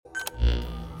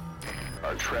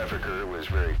Our trafficker was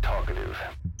very talkative.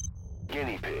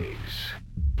 Guinea pigs.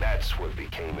 That's what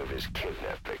became of his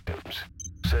kidnapped victims.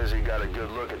 Says he got a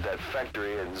good look at that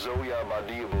factory at Zoya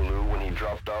Badiabulu when he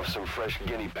dropped off some fresh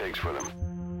guinea pigs for them,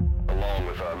 along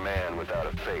with our man without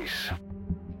a face.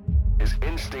 His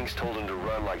instincts told him to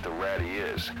run like the rat he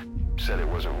is. Said it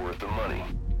wasn't worth the money.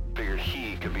 Figured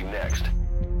he could be next.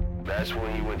 That's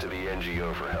when he went to the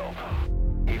NGO for help.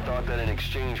 He thought that in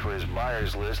exchange for his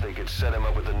buyer's list, they could set him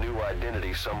up with a new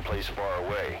identity someplace far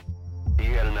away. He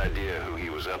had an idea who he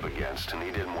was up against, and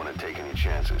he didn't want to take any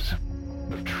chances.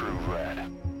 A true rat.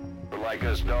 But like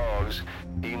us dogs,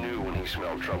 he knew when he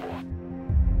smelled trouble.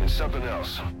 And something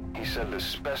else. He said the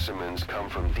specimens come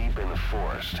from deep in the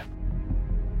forest.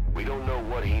 We don't know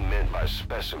what he meant by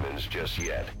specimens just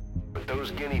yet, but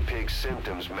those guinea pig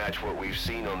symptoms match what we've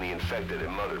seen on the infected at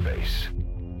Mother Base.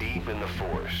 Deep in the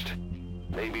forest.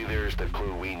 Maybe there's the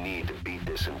clue we need to beat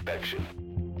this infection.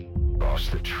 Boss,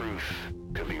 the truth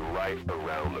could be right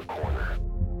around the corner.